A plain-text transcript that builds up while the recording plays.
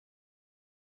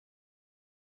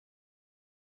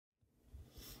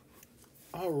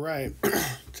All right.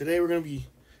 Today we're going to be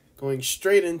going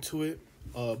straight into it.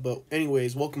 But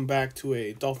anyways, welcome back to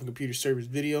a Dolphin Computer Service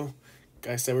video.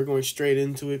 Like I said, we're going straight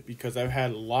into it because I've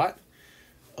had a lot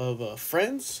of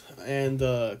friends and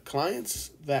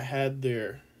clients that had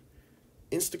their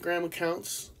Instagram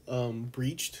accounts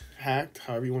breached, hacked,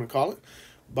 however you want to call it,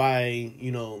 by,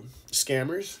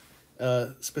 scammers.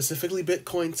 Specifically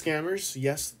Bitcoin scammers.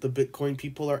 Yes, the Bitcoin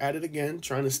people are at it again,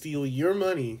 trying to steal your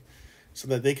money so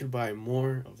that they could buy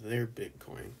more of their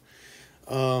Bitcoin.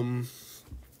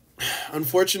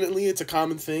 Unfortunately, it's a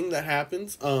common thing that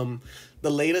happens. The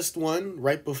latest one,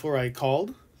 right before I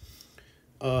called,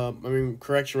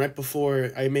 right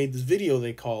before I made this video,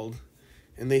 they called,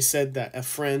 and they said that a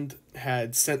friend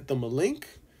had sent them a link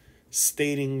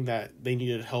stating that they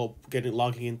needed help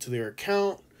logging into their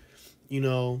account,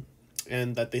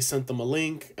 and that they sent them a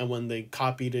link, and when they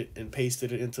copied it and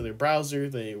pasted it into their browser,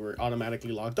 they were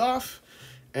automatically logged off,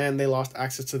 and they lost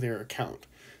access to their account.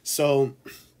 So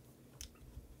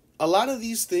a lot of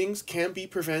these things can be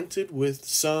prevented with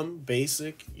some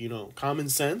basic, common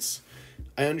sense.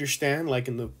 I understand, like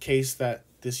in the case that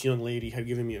this young lady had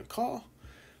given me a call,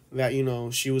 that,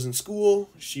 she was in school,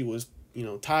 she was,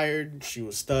 tired, she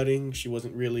was studying, she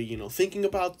wasn't really, thinking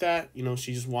about that,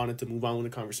 she just wanted to move on with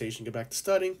the conversation, get back to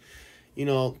studying.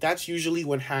 That's usually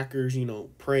when hackers,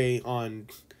 prey on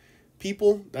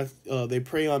people. They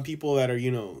prey on people that are,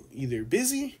 either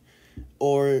busy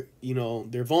or,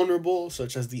 they're vulnerable,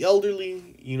 such as the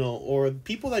elderly, or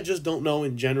people that just don't know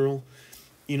in general.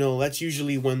 That's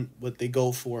usually what they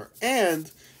go for.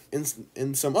 And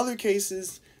in some other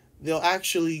cases, they'll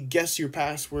actually guess your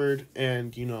password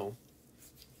and,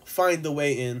 find the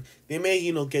way in. They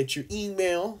may, get your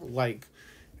email, like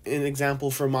an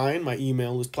example for mine, my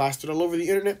email is plastered all over the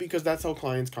internet because that's how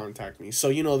clients contact me.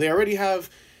 So, they already have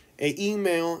an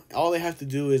email. All they have to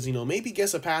do is, maybe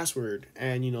guess a password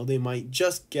and, they might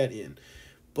just get in.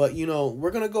 But,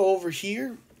 we're going to go over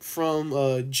here from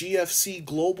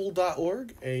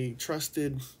gfcglobal.org, a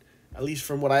trusted, at least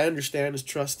from what I understand, is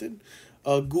trusted.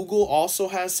 Google also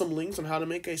has some links on how to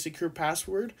make a secure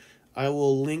password. I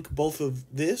will link both of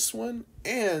this one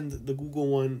and the Google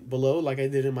one below, like I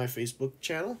did in my Facebook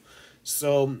channel.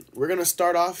 So we're going to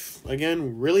start off,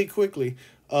 again, really quickly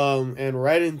and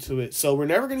right into it. So we're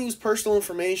never going to use personal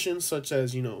information such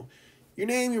as, your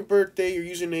name, your birthday, your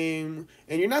username,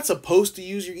 and you're not supposed to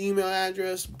use your email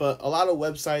address, but a lot of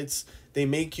websites, they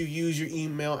make you use your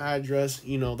email address.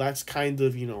 That's kind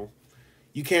of, you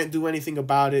can't do anything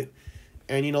about it.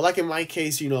 And, like in my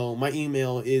case, my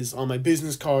email is on my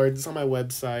business card. It's on my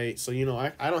website. So,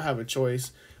 I don't have a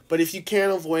choice. But if you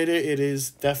can avoid it, it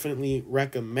is definitely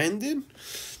recommended.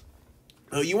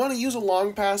 You want to use a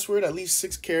long password, at least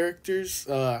 6 characters.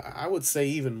 I would say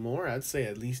even more. I'd say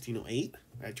at least, 8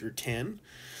 at your 10.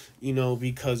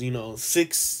 Because,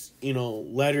 6,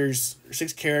 letters,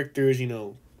 6 characters,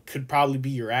 could probably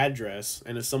be your address.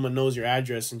 And if someone knows your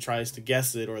address and tries to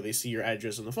guess it, or they see your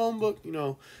address in the phone book,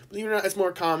 believe it or not, it's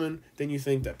more common than you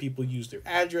think that people use their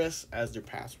address as their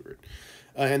password.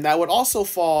 And that would also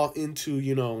fall into,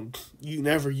 you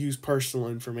never use personal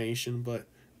information, but,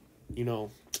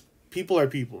 people are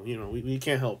people, we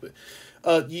can't help it.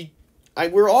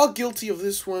 We're all guilty of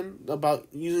this one about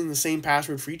using the same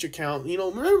password for each account.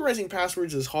 Memorizing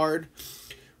passwords is hard.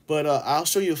 But I'll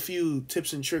show you a few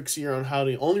tips and tricks here on how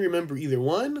to only remember either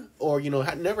one or,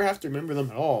 never have to remember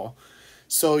them at all.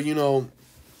 So,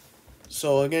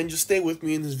 so again, just stay with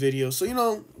me in this video.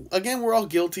 So, again, we're all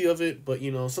guilty of it, but,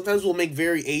 sometimes we'll make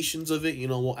variations of it.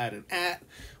 We'll add an @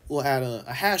 we'll add a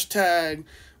hashtag,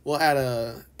 we'll add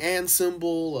a and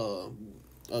symbol,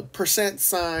 a percent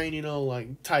sign,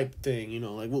 like type thing,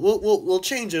 like we'll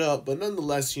change it up, but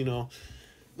nonetheless,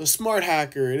 the smart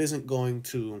hacker, it isn't going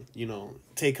to,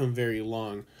 take him very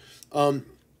long.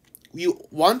 You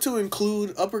want to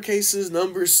include uppercases,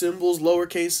 numbers, symbols,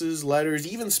 lowercases, letters,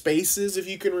 even spaces if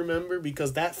you can remember,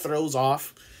 because that throws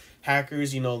off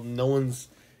hackers. No one's,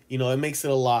 it makes it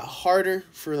a lot harder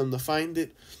for them to find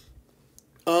it.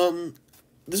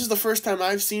 This is the first time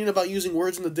I've seen about using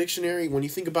words in the dictionary. When you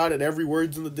think about it, every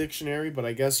word's in the dictionary, but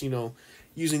I guess,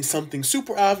 using something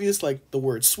super obvious like the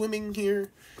word swimming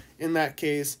here in that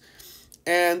case.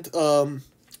 And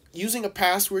using a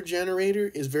password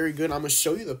generator is very good. I'm going to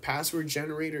show you the password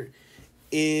generator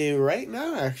right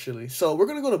now, actually. So we're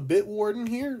going to go to Bitwarden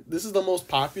here. This is the most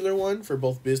popular one for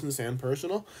both business and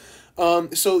personal.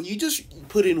 So you just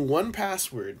put in one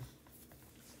password,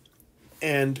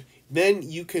 and then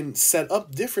you can set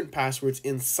up different passwords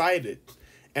inside it,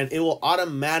 and it will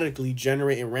automatically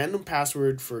generate a random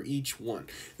password for each one.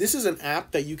 This is an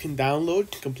app that you can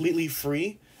download completely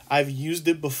free. I've used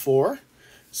it before.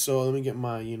 So let me get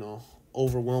my,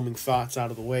 overwhelming thoughts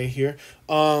out of the way here.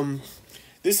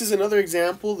 This is another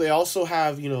example. They also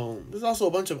have, there's also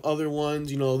a bunch of other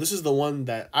ones. This is the one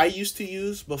that I used to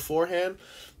use beforehand.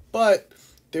 But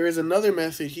there is another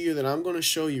method here that I'm going to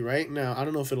show you right now. I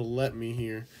don't know if it'll let me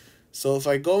here. So if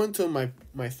I go into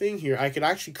my thing here, I could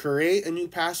actually create a new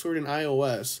password in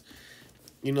iOS.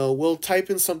 We'll type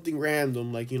in something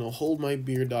random like,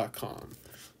 holdmybeer.com.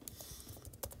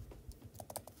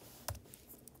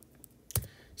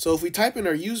 So if we type in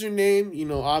our username,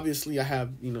 obviously I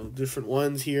have, different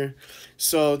ones here.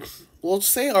 So we'll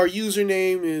say our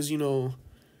username is,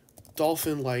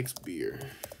 Dolphin Likes Beer.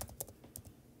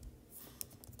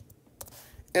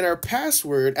 And our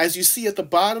password, as you see at the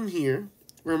bottom here,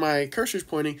 where my cursor is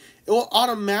pointing, it will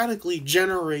automatically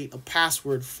generate a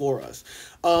password for us.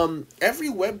 Every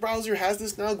web browser has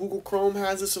this now. Google Chrome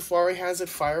has it, Safari has it,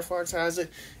 Firefox has it.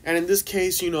 And in this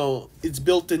case, it's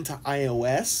built into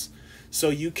iOS. So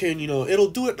you can, it'll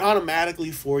do it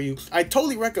automatically for you. I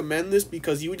totally recommend this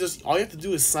because all you have to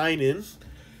do is sign in.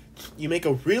 You make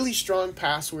a really strong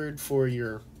password for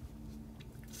your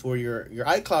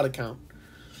iCloud account.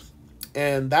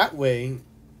 And that way,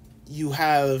 you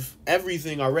have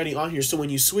everything already on here. So when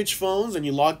you switch phones and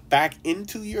you log back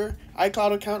into your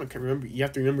iCloud account, you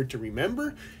have to remember to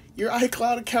remember your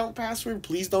iCloud account password.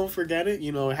 Please don't forget it.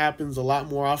 It happens a lot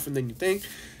more often than you think.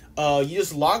 You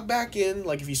just log back in,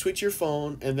 like if you switch your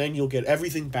phone, and then you'll get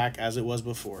everything back as it was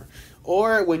before.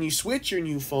 Or when you switch your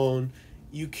new phone,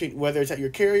 you can, whether it's at your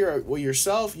carrier or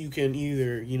yourself, you can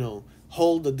either,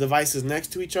 hold the devices next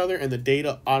to each other and the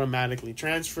data automatically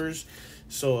transfers.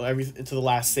 So everything to the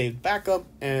last saved backup,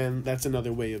 and that's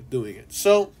another way of doing it.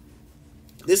 So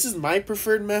this is my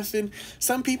preferred method.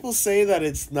 Some people say that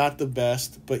it's not the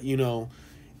best, but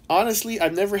honestly,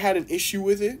 I've never had an issue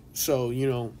with it. So,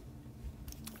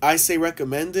 I say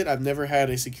recommend it. I've never had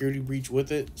a security breach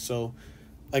with it. So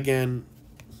again,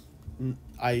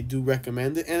 I do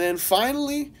recommend it. And then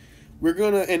finally, we're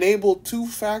going to enable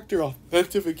two-factor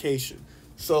authentication.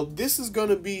 So this is going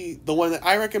to be the one that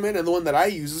I recommend, and the one that I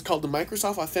use is called the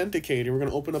Microsoft Authenticator. We're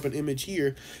going to open up an image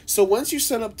here. So once you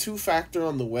set up two-factor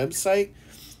on the website,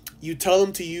 you tell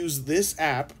them to use this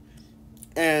app,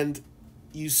 and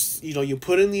you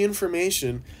put in the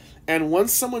information, and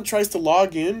once someone tries to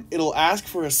log in, it'll ask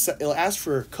for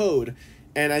a code.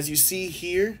 And as you see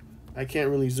here, I can't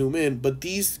really zoom in, but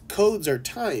these codes are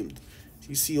timed.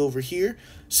 You see over here.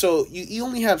 So you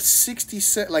only have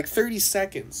 30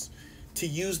 seconds to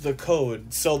use the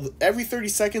code. So every 30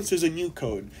 seconds there's a new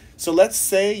code. So let's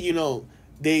say,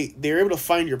 they're able to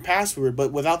find your password,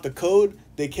 but without the code,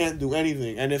 they can't do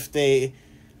anything. And if they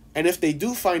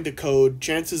do find the code,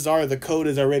 chances are the code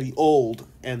is already old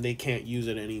and they can't use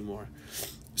it anymore.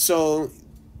 So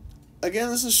again,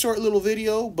 this is a short little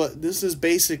video, but this is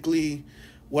basically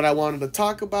what I wanted to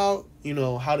talk about,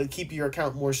 how to keep your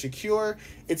account more secure.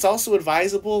 It's also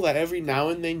advisable that every now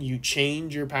and then you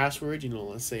change your password,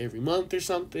 let's say every month or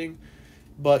something.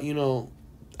 But,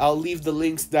 I'll leave the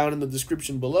links down in the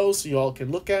description below so you all can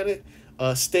look at it.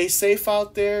 Stay safe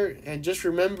out there, and just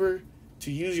remember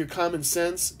to use your common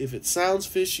sense. If it sounds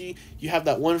fishy, you have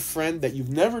that one friend that you've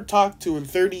never talked to in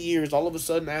 30 years, all of a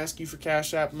sudden ask you for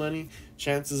Cash App money,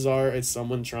 chances are it's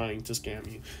someone trying to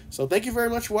scam you. So thank you very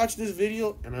much for watching this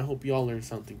video, and I hope you all learned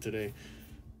something today.